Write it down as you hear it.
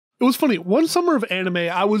It was funny, one summer of anime,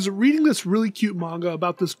 I was reading this really cute manga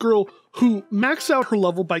about this girl who maxed out her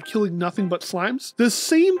level by killing nothing but slimes, the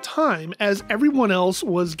same time as everyone else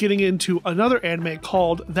was getting into another anime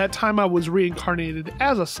called That Time I Was Reincarnated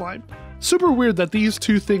as a Slime. Super weird that these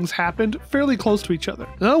two things happened fairly close to each other.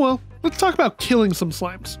 Oh well. Let's talk about killing some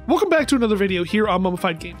slimes. Welcome back to another video here on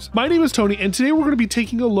Mummified Games. My name is Tony, and today we're going to be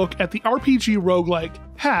taking a look at the RPG roguelike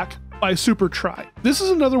Haque by Super Try. This is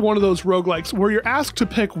another one of those roguelikes where you're asked to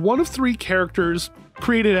pick one of 3 characters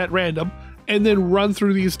created at random and then run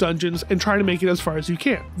through these dungeons and try to make it as far as you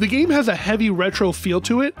can. The game has a heavy retro feel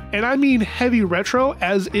to it, and I mean heavy retro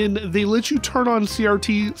as in they let you turn on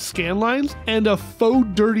CRT scan lines and a faux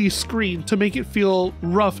dirty screen to make it feel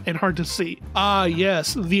rough and hard to see. Ah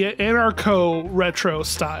yes, the anarcho retro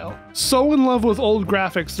style. So in love with old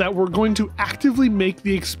graphics that we're going to actively make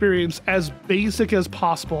the experience as basic as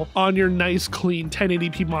possible on your nice clean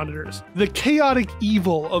 1080p monitors. The chaotic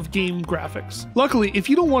evil of game graphics. Luckily, if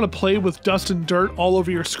you don't want to play with dust and dirt all over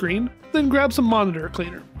your screen, then grab some monitor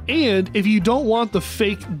cleaner. And if you don't want the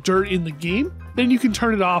fake dirt in the game, then you can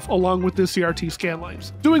turn it off along with the CRT scan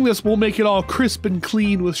lines. Doing this will make it all crisp and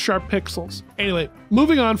clean with sharp pixels. Anyway,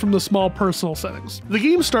 moving on from the small personal settings. The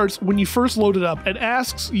game starts when you first load it up and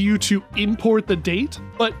asks you to import the date,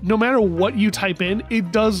 but no matter what you type in,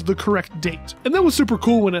 it does the correct date. And that was super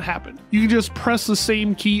cool when it happened. You can just press the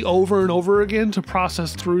same key over and over again to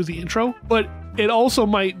process through the intro, but it also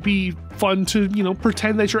might be fun to,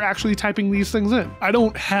 pretend that you're actually typing these things in. I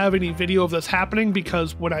don't have any video of this happening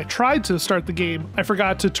because when I tried to start the game, I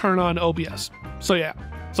forgot to turn on OBS. So yeah.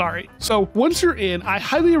 Sorry. So once you're in, I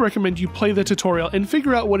highly recommend you play the tutorial and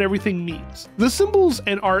figure out what everything means. The symbols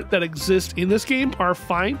and art that exist in this game are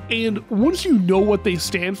fine, and once you know what they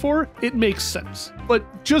stand for, it makes sense.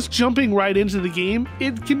 But just jumping right into the game,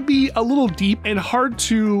 it can be a little deep and hard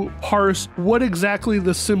to parse what exactly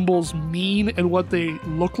the symbols mean and what they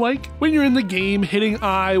look like. When you're in the game, hitting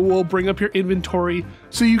I will bring up your inventory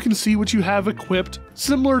so you can see what you have equipped,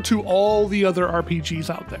 similar to all the other RPGs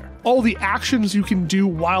out there. All the actions you can do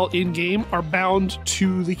while in-game are bound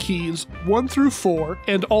to the keys 1 through 4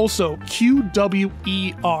 and also Q, W,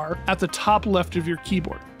 E, R at the top left of your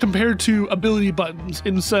keyboard, compared to ability buttons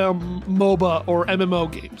in some MOBA or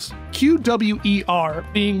MMO games. Q, W, E, R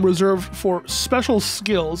being reserved for special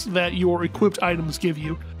skills that your equipped items give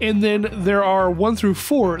you, and then there are 1 through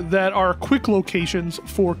 4 that are quick locations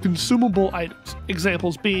for consumable items,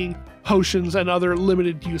 examples being potions and other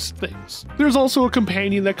limited use things. There's also a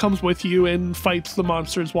companion that comes with you and fights the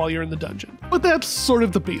monsters while you're in the dungeon. But that's sort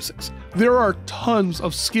of the basics. There are tons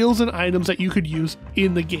of skills and items that you could use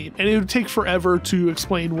in the game, and it would take forever to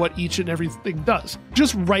explain what each and everything does.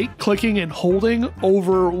 Just right-clicking and holding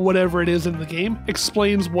over whatever it is in the game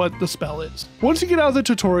explains what the spell is. Once you get out of the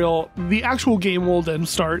tutorial, the actual game will then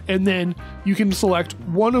start, and then you can select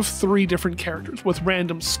one of 3 different characters with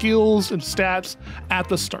random skills and stats at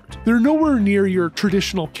the start. They're nowhere near your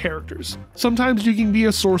traditional characters. Sometimes you can be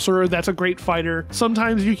a sorcerer that's a great fighter,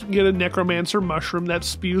 sometimes you can get a necromancer mushroom that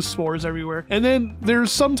spews spores everywhere, and then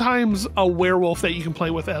there's sometimes a werewolf that you can play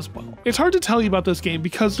with as well. It's hard to tell you about this game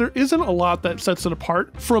because there isn't a lot that sets it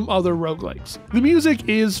apart from other roguelikes. The music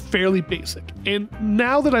is fairly basic, and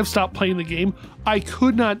now that I've stopped playing the game, I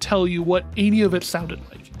could not tell you what any of it sounded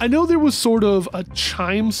like. I know there was sort of a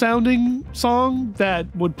chime sounding song that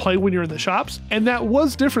would play when you're in the shops, and that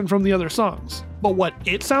was different from the other songs. But what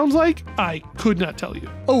it sounds like, I could not tell you.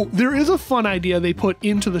 Oh, there is a fun idea they put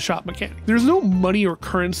into the shop mechanic. There's no money or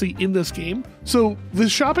currency in this game, so the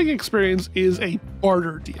shopping experience is a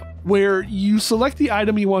barter deal, where you select the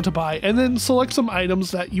item you want to buy and then select some items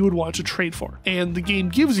that you would want to trade for. And the game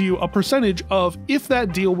gives you a percentage of if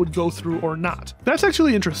that deal would go through or not. That's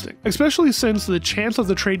actually interesting, especially since the chance of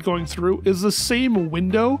the trade going through is the same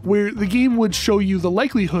window where the game would show you the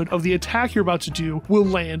likelihood of the attack you're about to do will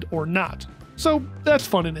land or not. So that's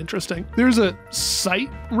fun and interesting. There's a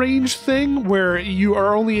sight range thing where you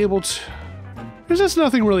are only able to... There's just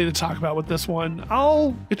nothing really to talk about with this one.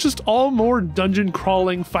 It's just all more dungeon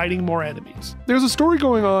crawling, fighting more enemies. There's a story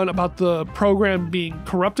going on about the program being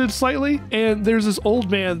corrupted slightly, and there's this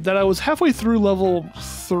old man that I was halfway through level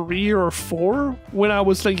 3 or 4 when I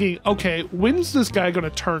was thinking, okay, when's this guy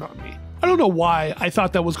gonna turn on me? I don't know why I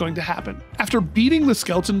thought that was going to happen. After beating the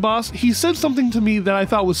skeleton boss, he said something to me that I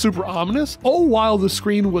thought was super ominous, all while the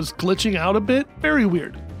screen was glitching out a bit. Very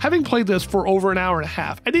weird. Having played this for over an hour and a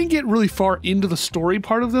half, I didn't get really far into the story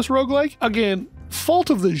part of this roguelike. Again,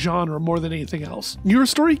 fault of the genre more than anything else. Your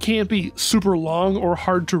story can't be super long or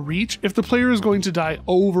hard to reach if the player is going to die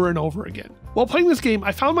over and over again. While playing this game,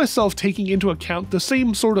 I found myself taking into account the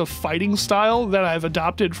same sort of fighting style that I've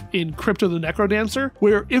adopted in Crypto the Necrodancer,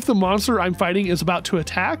 where if the monster I'm fighting is about to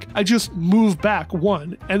attack, I just move back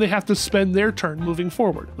one, and they have to spend their turn moving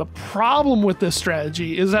forward. The problem with this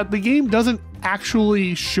strategy is that the game doesn't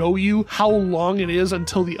actually show you how long it is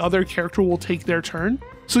until the other character will take their turn.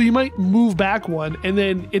 So you might move back one, and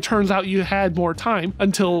then it turns out you had more time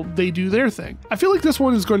until they do their thing. I feel like this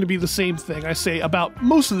one is going to be the same thing I say about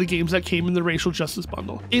most of the games that came in the Racial Justice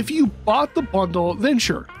Bundle. If you bought the bundle, then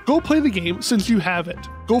sure, go play the game since you have it.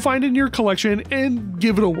 Go find it in your collection and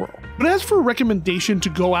give it a whirl. But as for a recommendation to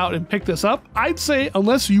go out and pick this up, I'd say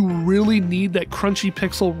unless you really need that crunchy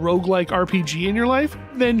pixel roguelike RPG in your life,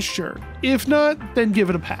 then sure. If not, then give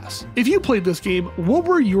it a pass. If you played this game, what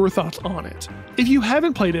were your thoughts on it? If you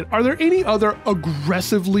haven't played it, are there any other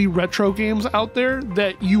aggressively retro games out there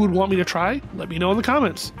that you would want me to try? Let me know in the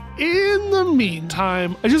comments. In the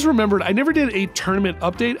meantime, I just remembered I never did a tournament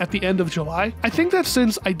update at the end of July. I think that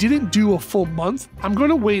since I didn't do a full month, I'm going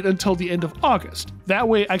to wait until the end of August. That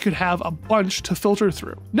way I could have a bunch to filter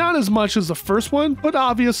through. Not as much as the first one, but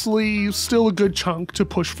obviously still a good chunk to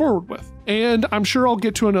push forward with. And I'm sure I'll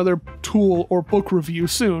get to another tool or book review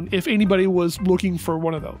soon if anybody was looking for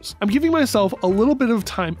one of those. I'm giving myself a little bit of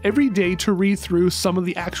time every day to read through some of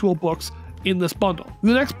the actual books in this bundle.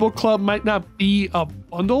 The next book club might not be a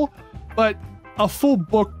bundle, but a full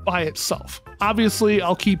book by itself. Obviously,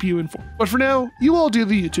 I'll keep you informed. But for now, you all do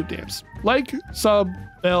the YouTube dance. Like, sub,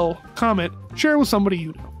 bell, comment, share with somebody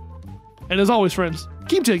you know. And as always, friends,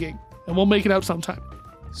 keep digging, and we'll make it out sometime.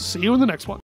 See you in the next one.